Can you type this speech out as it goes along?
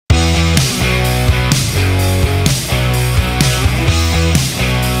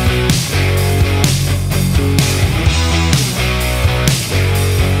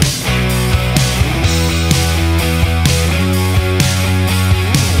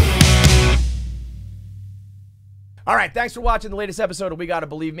All right, thanks for watching the latest episode of We Gotta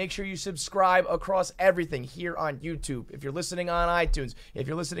Believe. Make sure you subscribe across everything here on YouTube. If you're listening on iTunes, if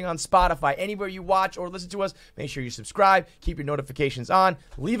you're listening on Spotify, anywhere you watch or listen to us, make sure you subscribe, keep your notifications on,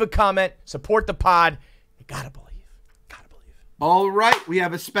 leave a comment, support the pod. You gotta believe. All right, we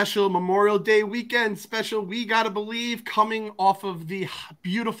have a special Memorial Day weekend special We Gotta Believe coming off of the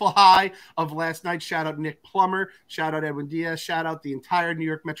beautiful high of last night. Shout out Nick Plummer, shout out Edwin Diaz, shout out the entire New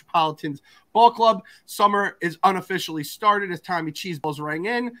York Metropolitans Ball Club. Summer is unofficially started as Tommy Cheese Balls rang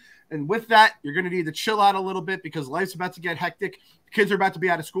in. And with that, you're going to need to chill out a little bit because life's about to get hectic. Kids are about to be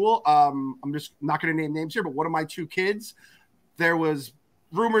out of school. I'm just not going to name names here, but one of my two kids, there was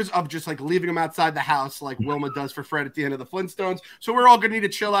rumors of just like leaving him outside the house like Wilma does for Fred at the end of the Flintstones. So we're all going to need to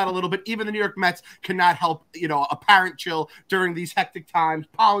chill out a little bit. Even the New York Mets cannot help, a parent chill during these hectic times.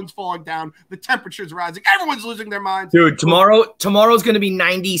 Pollen's falling down. The temperature's rising. Everyone's losing their minds. Dude, tomorrow's going to be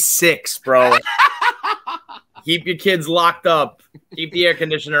 96, bro. Keep your kids locked up. Keep the air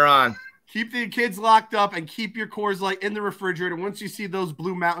conditioner on. Keep the kids locked up and keep your Coors Light in the refrigerator. Once you see those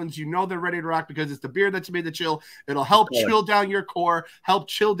blue mountains, you know they're ready to rock because it's the beer that's made to chill. It'll help chill down your core, help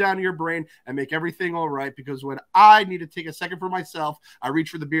chill down your brain, and make everything all right. Because when I need to take a second for myself, I reach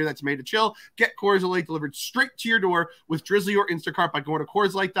for the beer that's made to chill. Get Coors Light delivered straight to your door with Drizly or Instacart by going to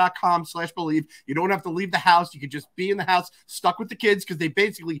CoorsLight.com/believe. You don't have to leave the house. You can just be in the house stuck with the kids because they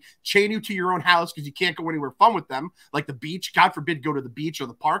basically chain you to your own house because you can't go anywhere fun with them, like the beach. God forbid go to the beach or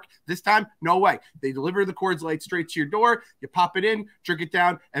the park. This time, no way. They deliver the Coors Light straight to your door. You pop it in, drink it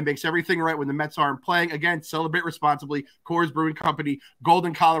down, and makes everything right when the Mets aren't playing. Again, celebrate responsibly. Coors Brewing Company,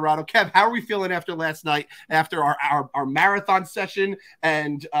 Golden, Colorado. Kev, how are we feeling after last night, after our marathon session?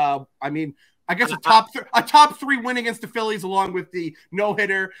 And, I guess a top three win against the Phillies along with the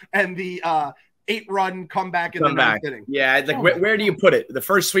no-hitter and the 8-run comeback in the ninth inning. Yeah, like where do you put it? The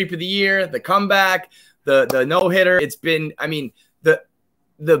first sweep of the year, the comeback, the no-hitter. It's been,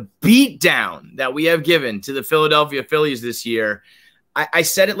 the beatdown that we have given to the Philadelphia Phillies this year, I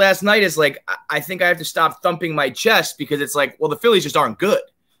said it last night, is like, I think I have to stop thumping my chest because it's like, well, the Phillies just aren't good.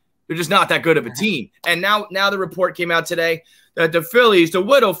 They're just not that good of a team. And now the report came out today that the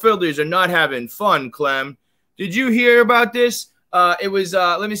Widow Phillies are not having fun, Clem. Did you hear about this? It was,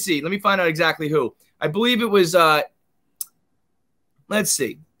 let me see. Let me find out exactly who. I believe it was, let's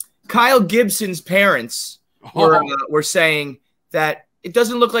see. Kyle Gibson's parents were saying that it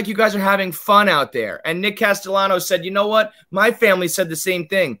doesn't look like you guys are having fun out there. And Nick Castellano said, you know what? My family said the same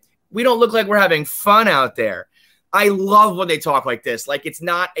thing. We don't look like we're having fun out there. I love when they talk like this. Like it's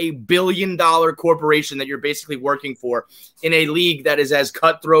not a billion-dollar corporation that you're basically working for in a league that is as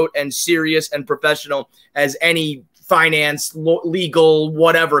cutthroat and serious and professional as any finance, legal,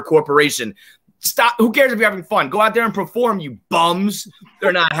 whatever corporation. Stop. Who cares if you're having fun? Go out there and perform, you bums.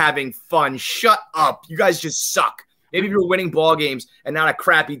 They're not having fun. Shut up. You guys just suck. Maybe if you're winning ball games and not a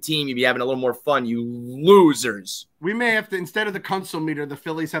crappy team, you'd be having a little more fun, you losers. We may have to, instead of the console meter, the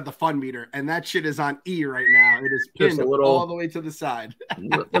Phillies have the fun meter, and that shit is on E right now. It is pinned all the way to the side.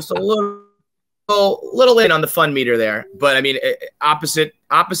 Just a little in on the fun meter there. But, opposite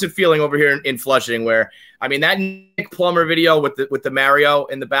feeling over here in Flushing where, that Nick Plummer video with the Mario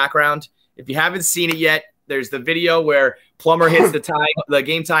in the background, if you haven't seen it yet, there's the video where Plummer hits the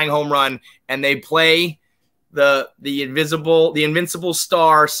game-tying home run, and they play the Invincible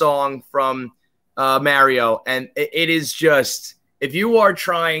Star song from Mario. And it is just, if you are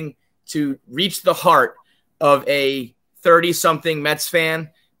trying to reach the heart of a 30-something Mets fan,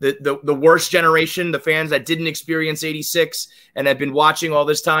 the worst generation, the fans that didn't experience 86 and have been watching all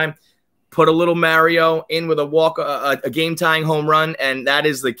this time, put a little Mario in with a game-tying home run, and that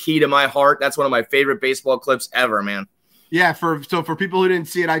is the key to my heart. That's one of my favorite baseball clips ever, man. Yeah, for people who didn't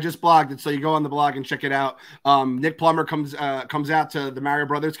see it, I just blogged it, so you go on the blog and check it out. Nick Plummer comes out to the Mario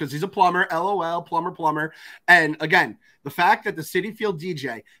Brothers because he's a plumber, LOL, plumber. And again, the fact that the Citi Field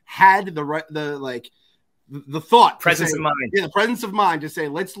DJ had the thought, presence of mind. Yeah, the presence of mind to say,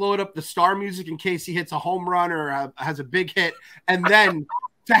 let's load up the star music in case he hits a home run or has a big hit, and then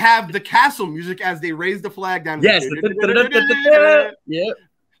to have the castle music as they raise the flag down. Yes. Yeah.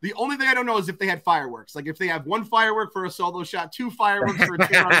 The only thing I don't know is if they had fireworks. Like if they have one firework for a solo shot, 2 fireworks for a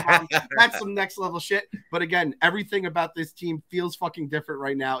 2-run bomb, that's some next level shit. But again, everything about this team feels fucking different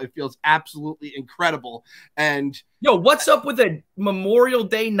right now. It feels absolutely incredible. And yo, what's up with a Memorial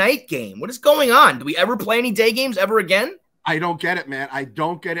Day night game? What is going on? Do we ever play any day games ever again? I don't get it, man. I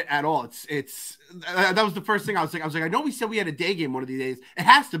don't get it at all. That was the first thing I was like, I know we said we had a day game one of these days. It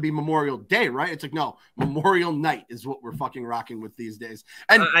has to be Memorial Day, right? It's like, no, Memorial Night is what we're fucking rocking with these days.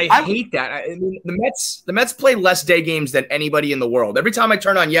 And I hate that. I mean, the Mets play less day games than anybody in the world. Every time I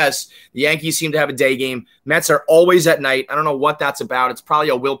turn on, yes, the Yankees seem to have a day game. Mets are always at night. I don't know what that's about. It's probably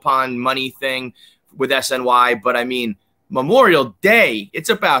a Wilpon money thing with SNY, but I mean, Memorial Day, it's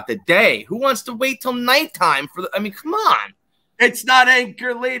about the day. Who wants to wait till nighttime for I mean, come on. It's not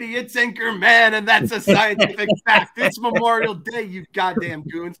Anchor Lady, it's Anchor Man, and that's a scientific fact. It's Memorial Day, you goddamn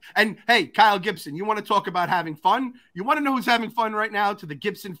goons. And hey, Kyle Gibson, you want to talk about having fun? You want to know who's having fun right now? To the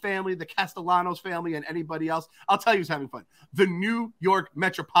Gibson family, the Castellanos family, and anybody else, I'll tell you who's having fun. The New York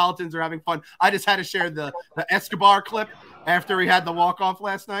Metropolitans are having fun. I just had to share the Escobar clip after he had the walk-off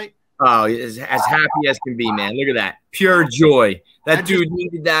last night. Oh, as happy as can be, man. Look at that. Pure joy. That dude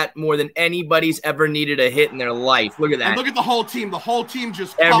needed that more than anybody's ever needed a hit in their life. Look at that. And look at the whole team. The whole team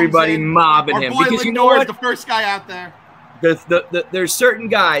just everybody mobbing him. Because you know what? The first guy out there. There's certain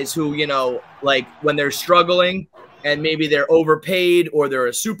guys who, you know, like when they're struggling and maybe they're overpaid or they're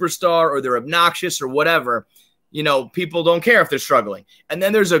a superstar or they're obnoxious or whatever, you know, people don't care if they're struggling. And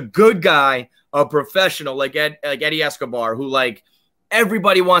then there's a good guy, a professional like Eddie Escobar, who like,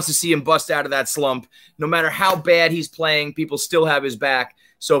 everybody wants to see him bust out of that slump. No matter how bad he's playing, people still have his back.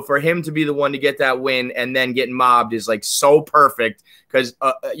 So for him to be the one to get that win and then get mobbed is like so perfect because,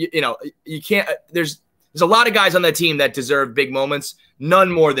 you know, you can't – there's a lot of guys on that team that deserve big moments. None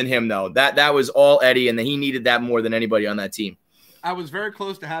more than him, though. That was all Eddie, and he needed that more than anybody on that team. I was very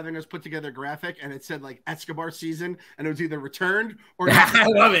close to having us put together a graphic, and it said like Escobar season, and it was either returned or not. I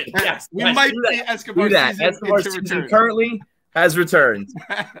love it. Yes, we might be Escobar season. Escobar season currently has returned.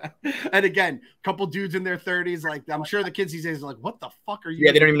 And again, a couple dudes in their 30s, like I'm sure the kids these days are like, what the fuck are you?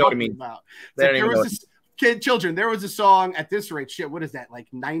 Yeah, they don't even know what it means. About? There was a song at this rate. Shit, what is that? Like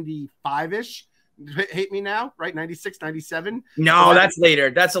 95-ish? Hate Me Now, right? 96, 97? No, that's later.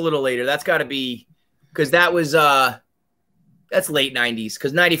 That's a little later. That's got to be because that was that's late 90s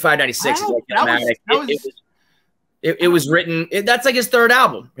because 95, 96 is like dramatic. It was written. That's like his third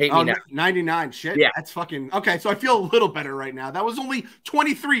album. Hate Me Now. 99. Shit. Yeah. That's fucking okay. So I feel a little better right now. That was only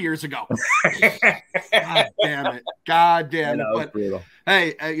 23 years ago. God damn it. God damn it. But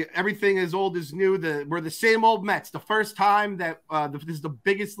hey, everything is old is new. We're the same old Mets. The first time that this is the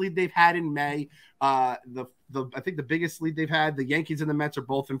biggest lead they've had in May. I think the biggest lead they've had. The Yankees and the Mets are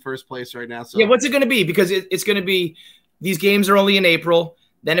both in first place right now. So yeah, what's it going to be? Because it's going to be these games are only in April.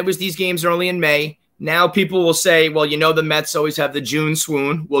 Then it was these games are only in May. Now people will say, well, you know, the Mets always have the June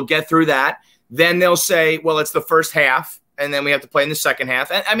swoon. We'll get through that. Then they'll say, well, it's the first half, and then we have to play in the second half.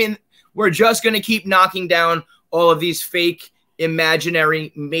 And I mean, we're just going to keep knocking down all of these fake,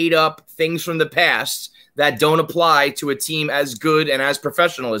 imaginary, made-up things from the past that don't apply to a team as good and as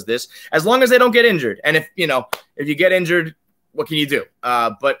professional as this, as long as they don't get injured. And if you get injured, what can you do?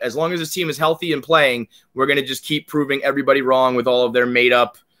 But as long as this team is healthy and playing, we're going to just keep proving everybody wrong with all of their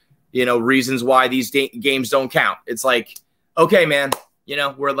made-up reasons why these games don't count. It's like, okay, man,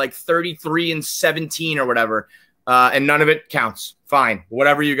 we're like 33-17 or whatever, and none of it counts. Fine,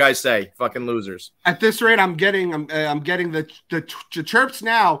 whatever you guys say, fucking losers. At this rate, I'm getting the chirps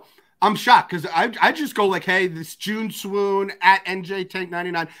now. I'm shocked because I just go like, hey, this June swoon at NJ Tank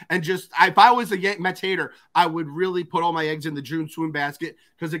 99, and just if I was a Mets hater, I would really put all my eggs in the June swoon basket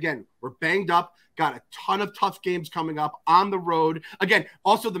because again, we're banged up. Got a ton of tough games coming up on the road. Again,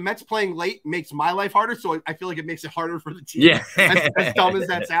 also the Mets playing late makes my life harder, so I feel like it makes it harder for the team. Yeah. as dumb as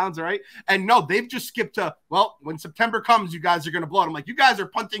that sounds, right? And no, they've just skipped to, well, when September comes, you guys are going to blow it. I'm like, you guys are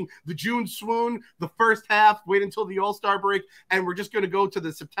punting the June swoon, the first half, wait until the All-Star break, and we're just going to go to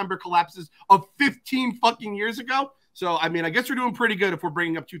the September collapses of 15 fucking years ago. So, I mean, I guess we're doing pretty good if we're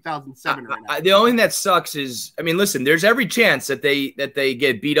bringing up 2007 right now. The only thing that sucks is, I mean, listen, there's every chance that they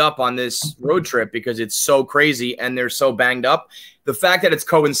get beat up on this road trip because it's so crazy and they're so banged up. The fact that it's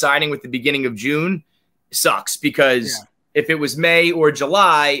coinciding with the beginning of June sucks because if it was May or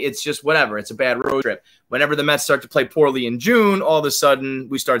July, it's just whatever. It's a bad road trip. Whenever the Mets start to play poorly in June, all of a sudden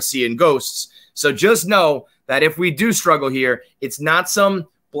we start seeing ghosts. So just know that if we do struggle here, it's not some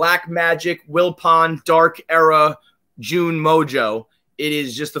black magic, Wilpon, dark era June mojo. It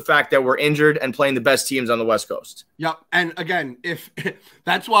is just the fact that we're injured and playing the best teams on the West Coast. Yep. And again, if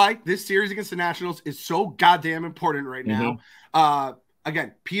that's why this series against the Nationals is so goddamn important right now.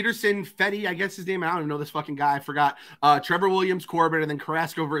 Again, Pederson, Fetty, I guess his name. I don't even know this fucking guy. I forgot. Trevor Williams, Corbin, and then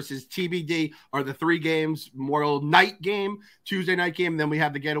Carrasco versus TBD are the 3 games. Memorial night game, Tuesday night game. And then we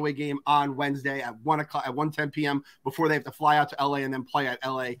have the getaway game on Wednesday at 1:10 p.m. before they have to fly out to LA and then play at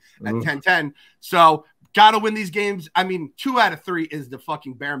LA at 10:10. So Got to win these games. I mean, 2 out of 3 is the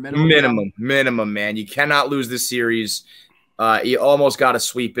fucking bare minimum. Minimum, man. You cannot lose this series. You almost got to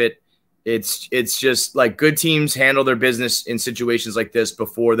sweep it. It's just like good teams handle their business in situations like this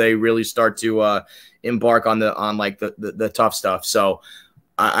before they really start to embark on the tough stuff. So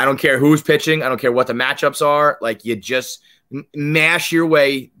I don't care who's pitching. I don't care what the matchups are. Like, you just mash your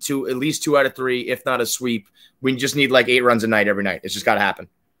way to at least 2 out of 3, if not a sweep. We just need like 8 runs a night every night. It's just got to happen.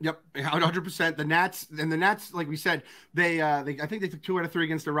 Yep, 100%. The Nats, like we said, I think they took 2 out of 3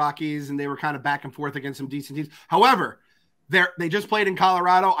 against the Rockies, and they were kind of back and forth against some decent teams. However, they just played in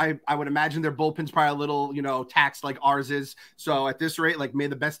Colorado. I would imagine their bullpen's probably a little, taxed like ours is. So at this rate, like, may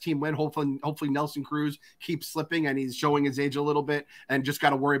the best team win. Hopefully Nelson Cruz keeps slipping, and he's showing his age a little bit, and just got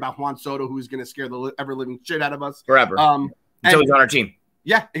to worry about Juan Soto, who's going to scare the ever living shit out of us forever until he's on our team.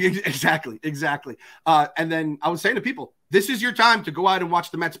 Yeah, exactly. And then I was saying to people, this is your time to go out and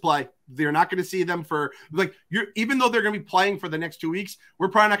watch the Mets play. They're not going to see them for even though they're going to be playing for the next 2 weeks, we're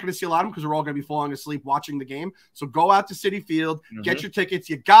probably not going to see a lot of them because we're all going to be falling asleep watching the game. So go out to Citi Field, get your tickets.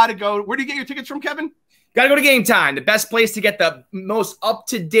 You got to go. Where do you get your tickets from, Kevin? Got to go to Game Time, the best place to get the most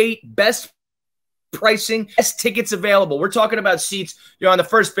up-to-date, best pricing, best tickets available. We're talking about seats. You're on the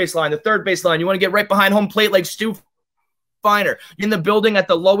first baseline, the third baseline. You want to get right behind home plate like Stu Finer in the building at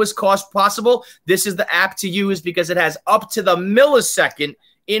the lowest cost possible. This is the app to use because it has up to the millisecond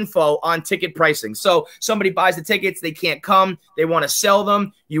info on ticket pricing. So somebody buys the tickets, they can't come, they want to sell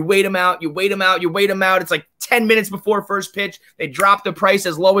them. You wait them out. It's like 10 minutes before first pitch. They drop the price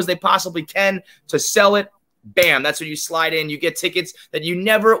as low as they possibly can to sell it. Bam, that's when you slide in. You get tickets that you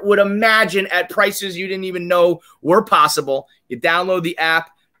never would imagine at prices you didn't even know were possible. You download the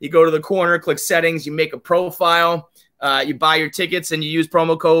app, you go to the corner, click settings, you make a profile. You buy your tickets and you use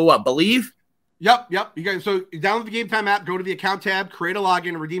promo code BELIEVE. Yep. So you download the Game Time app, go to the account tab, create a login,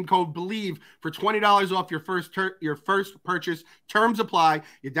 and redeem code BELIEVE for $20 off your first purchase. Terms apply.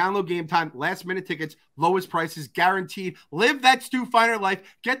 You download Game Time, last minute tickets, lowest prices guaranteed. Live that Stu Finer life.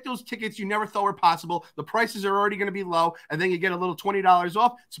 Get those tickets you never thought were possible. The prices are already going to be low, and then you get a little $20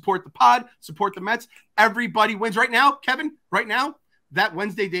 off. Support the pod, support the Mets. Everybody wins. Right now, Kevin, that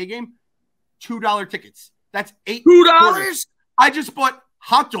Wednesday day game, $2 tickets. That's $8. I just bought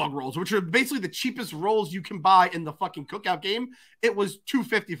hot dog rolls, which are basically the cheapest rolls you can buy in the fucking cookout game. It was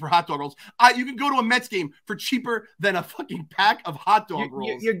 $2.50 for hot dog rolls. You can go to a Mets game for cheaper than a fucking pack of hot dog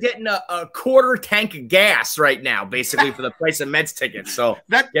rolls. You're getting a quarter tank of gas right now, basically, for the price of Mets tickets. So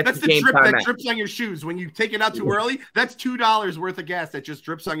that's the drip that drips on your shoes when you take it out too early. That's $2 worth of gas that just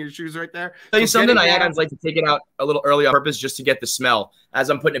drips on your shoes right there. Tell you something, I sometimes like to take it out a little early on purpose just to get the smell. As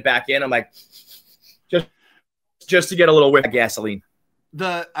I'm putting it back in, I'm like, just to get a little whiff of gasoline.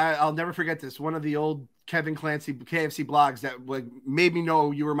 I'll never forget this. One of the old Kevin Clancy KFC blogs that made me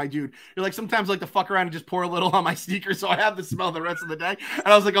know you were my dude. You're like, sometimes I like to fuck around and just pour a little on my sneakers so I have the smell the rest of the day. And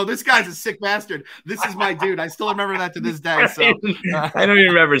I was like, oh, this guy's a sick bastard. This is my dude. I still remember that to this day. So I don't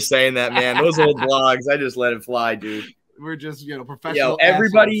even remember saying that, man. Those old blogs, I just let it fly, dude. We're just, professional.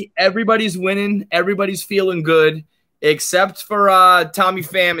 Everybody's winning. Everybody's feeling good, except for Tommy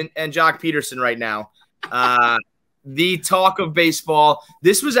Pham and Joc Pederson right now. The talk of baseball.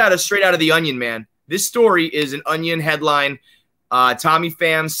 This was straight out of the Onion, man. This story is an Onion headline. Tommy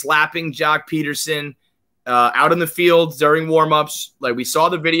Pham slapping Joc Pederson out in the field during warmups. Like, we saw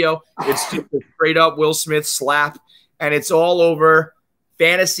the video. It's just a straight up Will Smith slap, and it's all over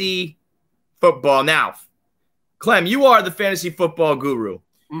fantasy football. Now, Clem, you are the fantasy football guru.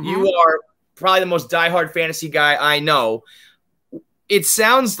 Mm-hmm. You are probably the most diehard fantasy guy I know. It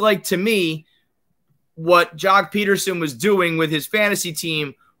sounds like to me what Joc Pederson was doing with his fantasy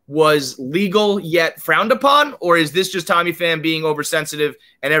team was legal yet frowned upon, or is this just Tommy Pham being oversensitive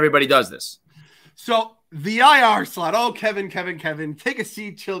and everybody does this? So the IR slot. Oh, Kevin, take a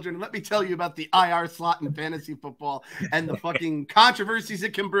seat, children. Let me tell you about the IR slot in fantasy football and the fucking controversies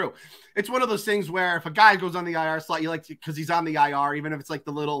it can brew. It's one of those things where if a guy goes on the IR slot, you like to, because he's on the IR, even if it's like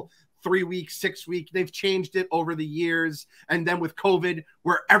the little 3-week, 6-week, they've changed it over the years. And then with COVID,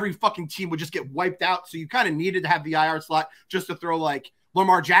 where every fucking team would just get wiped out. So you kind of needed to have the IR slot just to throw, like,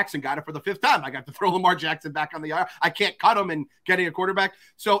 Lamar Jackson got it for the 5th time. I got to throw Lamar Jackson back on the IR. I can't cut him and getting a quarterback.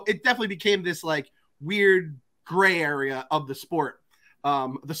 So it definitely became this like weird gray area of the sport.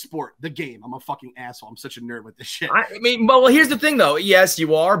 The game. I'm a fucking asshole. I'm such a nerd with this shit. I mean, well, here's the thing though. Yes,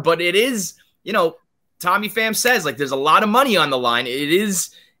 you are, but it is, Tommy Pham says, like, there's a lot of money on the line.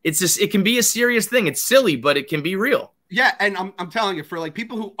 It can be a serious thing. It's silly, but it can be real. Yeah, and I'm telling you, for like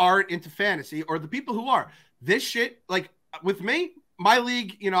people who aren't into fantasy or the people who are, this shit, like with me, my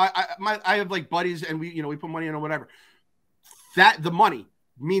league, I have like buddies and we put money in or whatever. The money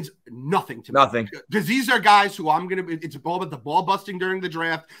means nothing to me. Nothing. Because these are guys who it's all about the ball busting during the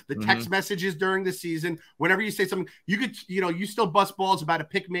draft, the text messages during the season. Whenever you say something, you still bust balls about a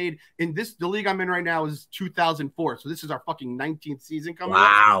pick made in the league I'm in right now is 2004. So this is our fucking 19th season coming up.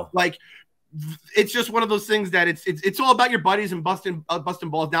 Wow. Like, it's just one of those things that it's all about your buddies and busting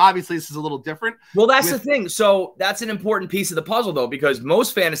balls. Now, obviously, this is a little different. Well, that's the thing. So that's an important piece of the puzzle, though, because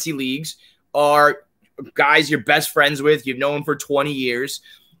most fantasy leagues are guys you're best friends with, you've known for 20 years.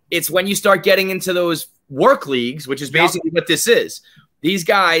 It's when you start getting into those work leagues, which is basically what this is. These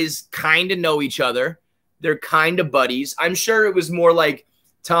guys kind of know each other. They're kind of buddies. I'm sure it was more like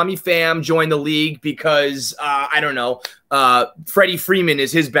Tommy Pham joined the league because, I don't know, Freddie Freeman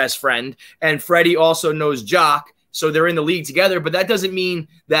is his best friend, and Freddie also knows Joc, so they're in the league together. But that doesn't mean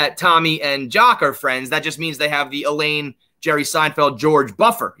that Tommy and Joc are friends. That just means they have the Elaine, Jerry Seinfeld, George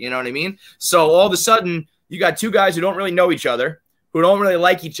buffer. You know what I mean? So all of a sudden, you got two guys who don't really know each other, who don't really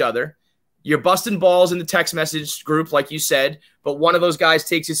like each other. You're busting balls in the text message group, like you said, but one of those guys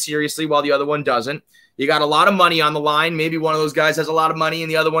takes it seriously while the other one doesn't. You got a lot of money on the line. Maybe one of those guys has a lot of money and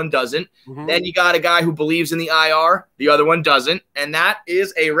the other one doesn't. Then you got a guy who believes in the IR. The other one doesn't. And that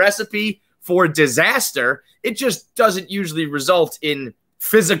is a recipe for disaster. It just doesn't usually result in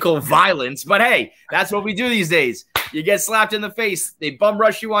physical violence. But, hey, that's what we do these days. You get slapped in the face. They bum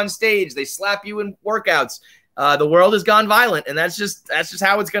rush you on stage. They slap you in workouts. The world has gone violent, and that's just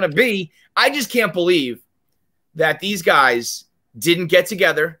how it's going to be. I just can't believe that these guys didn't get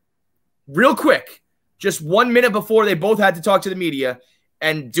together real quick, just 1 minute before they both had to talk to the media,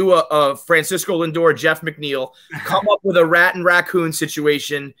 and do a Francisco Lindor, Jeff McNeil, come up with a rat and raccoon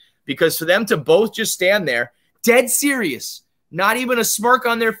situation, because for them to both just stand there, dead serious, not even a smirk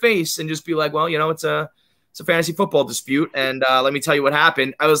on their face, and just be like, well, it's a fantasy football dispute, and let me tell you what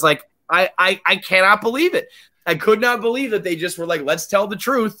happened. I was like, I cannot believe it. I could not believe that they just were like, let's tell the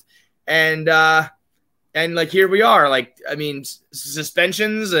truth. And like, here we are. Like, I mean,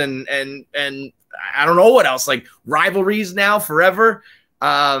 suspensions and I don't know what else, like rivalries now forever.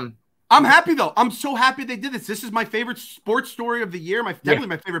 I'm happy, though. I'm so happy they did this. This is my favorite sports story of the year. Definitely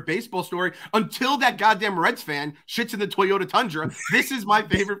my favorite baseball story, until that goddamn Reds fan shits in the Toyota Tundra. This is my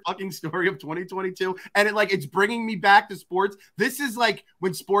favorite fucking story of 2022. And it's bringing me back to sports. This is like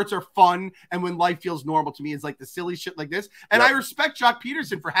when sports are fun and when life feels normal to me. It's like the silly shit like this. And I respect Joc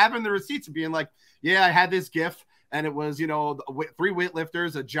Pederson for having the receipts and being like, yeah, I had this GIF, and it was, 3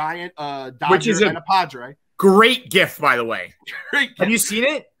 weightlifters, a giant, Dodger, and a Padre. Great GIF, by the way. Great GIF. Have you seen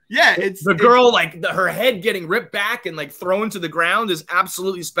it? Yeah, it's the girl, her head getting ripped back and thrown to the ground is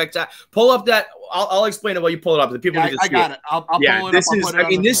absolutely spectacular. Pull up that. I'll explain it while you pull it up. The people need to see it. I got it. I'll pull it up. This is. I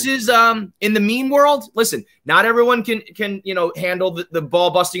mean, this is in the meme world. Listen, not everyone can handle the ball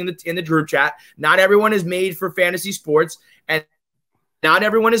busting in the group chat. Not everyone is made for fantasy sports, and not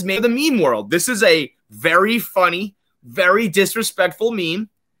everyone is made for the meme world. This is a very funny, very disrespectful meme,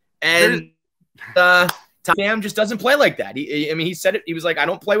 and Pham just doesn't play like that. He said it. He was like, I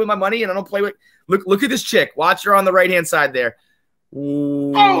don't play with my money, and I don't play with. Look at this chick. Watch her on the right hand side there.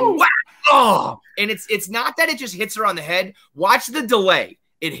 Ooh. Oh, and it's not that it just hits her on the head. Watch the delay.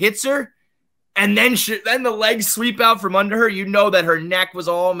 It hits her, and then the legs sweep out from under her. You know that her neck was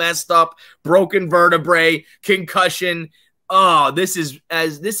all messed up, broken vertebrae, concussion. Oh, this is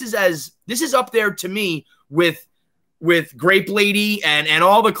up there to me with Grape Lady and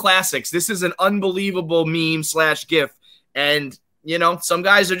all the classics. This is an unbelievable meme / GIF. And, some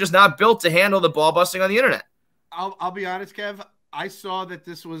guys are just not built to handle the ball busting on the internet. I'll be honest, Kev. I saw that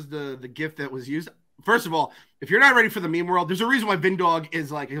this was the GIF that was used. First of all, if you're not ready for the meme world, there's a reason why Vindog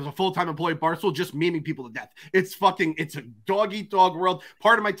is a full-time employee at Barstool, just memeing people to death. It's a dog-eat-dog world.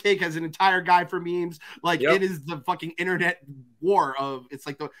 Part of my take has an entire guy for memes. It is the fucking internet war it's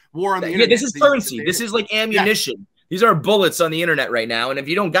like the war on the internet. Yeah, this is currency. This is like ammunition. Yeah. These are bullets on the internet right now. And if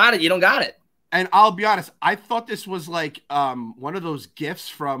you don't got it, you don't got it. And I'll be honest, I thought this was one of those GIFs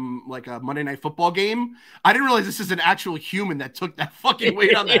from a Monday Night Football game. I didn't realize this is an actual human that took that fucking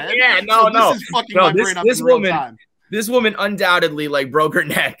weight on the head. Yeah, no. This is fucking my brain up in real time. This woman undoubtedly broke her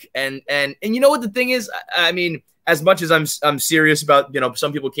neck. And you know what the thing is? I mean, as much as I'm serious about,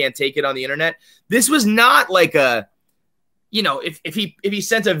 some people can't take it on the internet. This was not like a, if he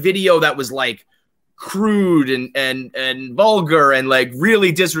sent a video that was crude and vulgar and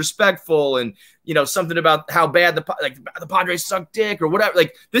really disrespectful and something about how bad the Padres suck dick or whatever,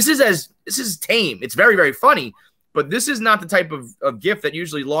 this is tame. It's very, very funny, but this is not the type of GIF that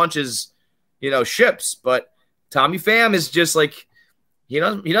usually launches ships. But Tommy Pham is just he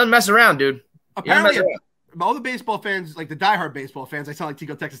doesn't mess around, dude. all the baseball fans, like the diehard baseball fans, I sound like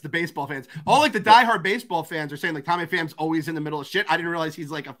Tico Texas, the baseball fans, all like the diehard baseball fans are saying like Tommy Pham's always in the middle of shit. I didn't realize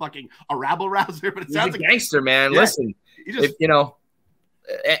he's like a rabble rouser, but it sounds like a gangster, man. Yeah, listen, if, you know,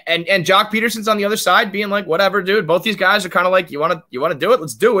 and Joc Pederson's on the other side being like, whatever, dude. Both these guys are kind of like, you want to do it?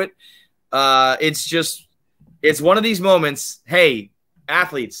 Let's do it. It's one of these moments. Hey,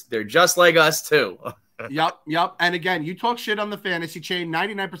 athletes, they're just like us too. Yep. And again, you talk shit on the fantasy chain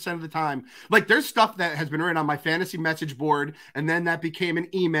 99% of the time. Like there's stuff that has been written on my fantasy message board, and then that became an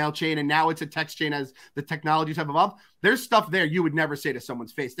email chain, and now it's a text chain as the technologies have evolved. There's stuff there you would never say to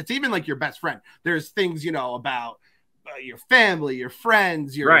someone's face. It's even like your best friend. There's things, you know, about your family, your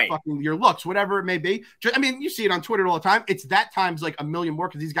friends, your looks, whatever it may be. I mean, you see it on Twitter all the time. It's that times like a million more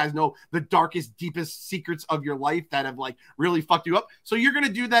because these guys know the darkest, deepest secrets of your life that have like really fucked you up. So you're going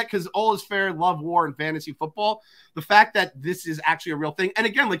to do that because all is fair, love, war, and fantasy football. The fact that this is actually a real thing. And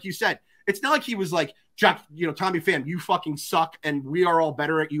again, like you said, it's not like he was like, you know, Tommy Pham, you fucking suck and we are all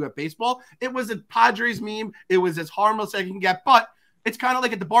better at you at baseball. It was a Padres meme. It was as harmless as I can get, but it's kind of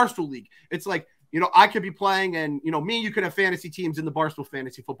like at the Barstool League. It's like, you know, I could be playing and, you know, me and you could have fantasy teams in the Barstool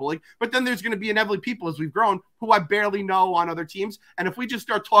Fantasy Football League, but then there's going to be inevitably people as we've grown who I barely know on other teams. And if we just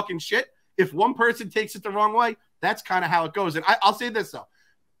start talking shit, if one person takes it the wrong way, that's kind of how it goes. And I'll say this, though.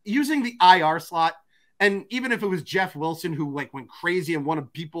 Using the IR slot, and even if it was Jeff Wilson who like went crazy and won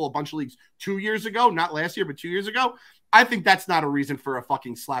a bunch of leagues 2 years ago, not last year, but 2 years ago, I think that's not a reason for a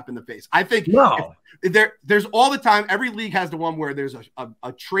fucking slap in the face. I think there's all the time. Every league has the one where there's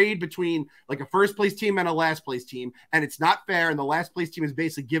a trade between like a first place team and a last place team, and it's not fair. And the last place team is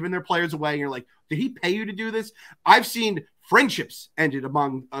basically giving their players away. And you're like, did he pay you to do this? I've seen friendships ended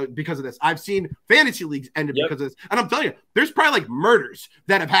among because of this. I've seen fantasy leagues ended because of this. And I'm telling you, there's probably like murders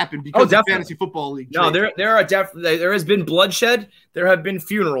that have happened because of fantasy football league. No, there has been bloodshed. There have been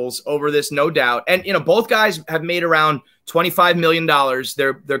funerals over this, no doubt. And you know, both guys have made around $25 million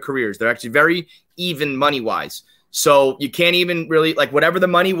their careers. They're actually very even money wise. So you can't even really like whatever the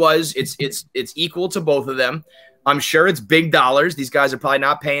money was, it's equal to both of them. I'm sure it's big dollars. These guys are probably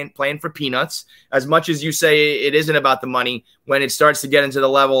not playing for peanuts. As much as you say it isn't about the money, when it starts to get into the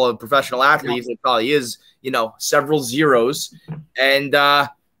level of professional athletes, it probably is, you know, several zeros. And,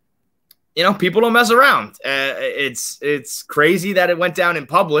 you know, people don't mess around. It's crazy that it went down in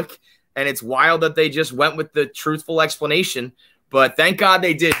public, and it's wild that they just went with the truthful explanation. But thank God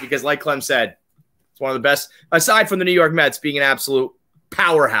they did, because like Clem said, it's one of the best, aside from the New York Mets being an absolute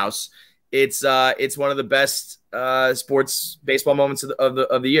powerhouse, it's one of the best sports baseball moments of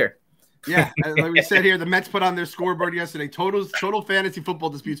the year. Yeah, like we said here, the Mets put on their scoreboard yesterday. Total fantasy football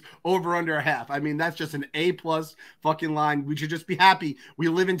disputes over under a half. I mean, that's just an A+ fucking line. We should just be happy. We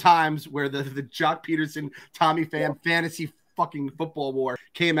live in times where the Joc Pederson, Tommy Pham fantasy fucking football war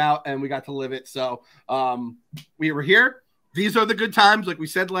came out, and we got to live it. So we were here. These are the good times, like we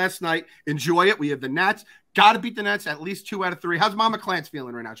said last night. Enjoy it. We have the Nats. Got to beat the Nets at least 2 out of 3. How's Mama Clarence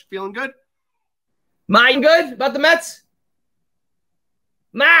feeling right now? She feeling good? Mine good about the Mets?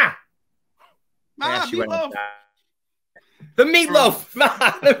 Yeah, meatloaf. The meatloaf.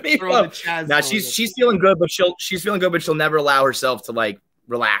 The meatloaf. Now she's feeling good, but she'll never allow herself to like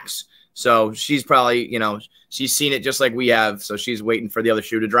relax. So she's probably, you know, she's seen it just like we have. So she's waiting for the other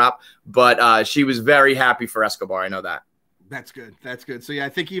shoe to drop. But she was very happy for Escobar. I know that. That's good. That's good. So yeah, I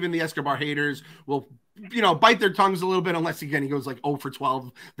think even the Escobar haters will, you know, bite their tongues a little bit, unless again he goes like 0 for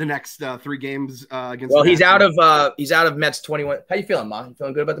 12 the next 3 games against. Well, he's out of Mets 21. How you feeling, Ma? You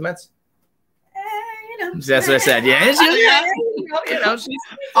feeling good about the Mets? You know, that's what I said. Yeah, you know,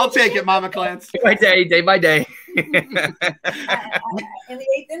 I'll take it, Mama Clarence. Day by day. in the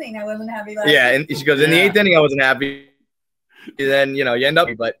 8th inning, I wasn't happy. And she goes, in the 8th inning, I wasn't happy. And then you know you end up,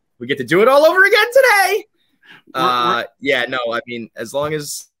 but we get to do it all over again today. Yeah, no, I mean, as long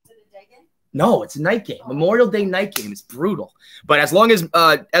as no, it's a night game. Memorial Day night game. It's brutal. But as long as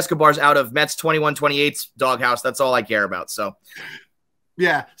Escobar's out of Mets 21-28's doghouse, that's all I care about. So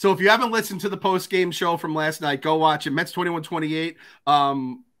yeah. So if you haven't listened to the post-game show from last night, go watch it. Mets 21-28.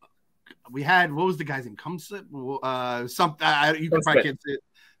 We had, what was the guy's name? You can probably can't see it.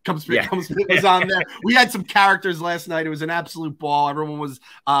 Comes was on there. We had some characters last night. It was an absolute ball. Everyone was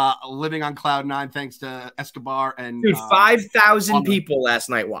living on cloud 9 thanks to Escobar. And dude, 5,000 people last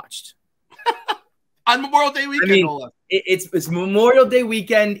night watched. On Memorial Day weekend. I mean, it's Memorial Day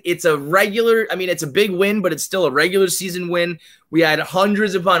weekend. It's a regular, I mean, it's a big win, but it's still a regular season win. We had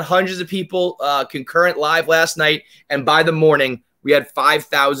hundreds upon hundreds of people concurrent live last night, and by the morning, we had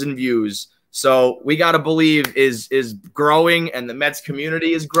 5,000 views. So We Gotta Believe is growing, and the Mets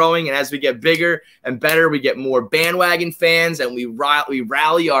community is growing. And as we get bigger and better, we get more bandwagon fans, and we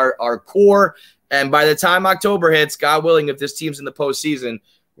rally our core. And by the time October hits, God willing, if this team's in the postseason,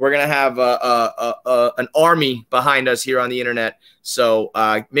 we're going to have an army behind us here on the internet. So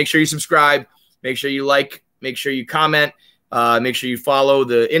make sure you subscribe. Make sure you like. Make sure you comment. Make sure you follow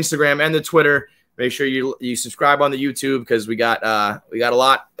the Instagram and the Twitter. Make sure you subscribe on the YouTube, because we got a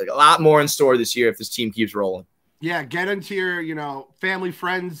lot more in store this year if this team keeps rolling. Yeah, get into your family,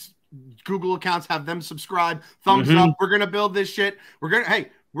 friends, Google accounts, have them subscribe. Thumbs up. We're gonna build this shit.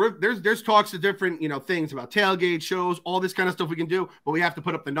 There's talks of different things about tailgate shows, all this kind of stuff we can do, but we have to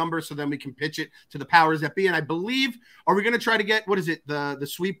put up the numbers so then we can pitch it to the powers that be. And I believe, are we gonna try to get, what is it, the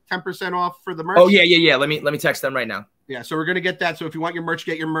sweep 10% off for the merch? Oh yeah. Let me text them right now. Yeah, so we're gonna get that. So if you want your merch,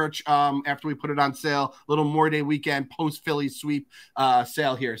 get your merch after we put it on sale. Little More Day weekend post Philly sweep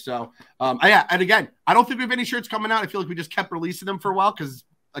sale here. So yeah, and again, I don't think we have any shirts coming out. I feel like we just kept releasing them for a while because,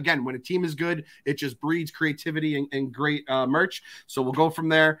 again, when a team is good, it just breeds creativity and great merch. So we'll go from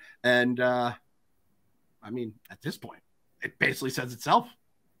there. And I mean, at this point, it basically says itself.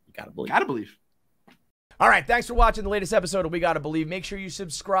 You gotta believe. Gotta believe. All right, thanks for watching the latest episode of We Gotta Believe. Make sure you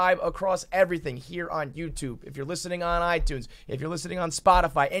subscribe across everything here on YouTube. If you're listening on iTunes, if you're listening on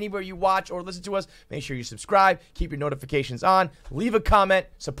Spotify, anywhere you watch or listen to us, make sure you subscribe, keep your notifications on, leave a comment,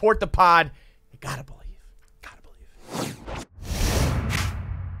 support the pod. You gotta believe.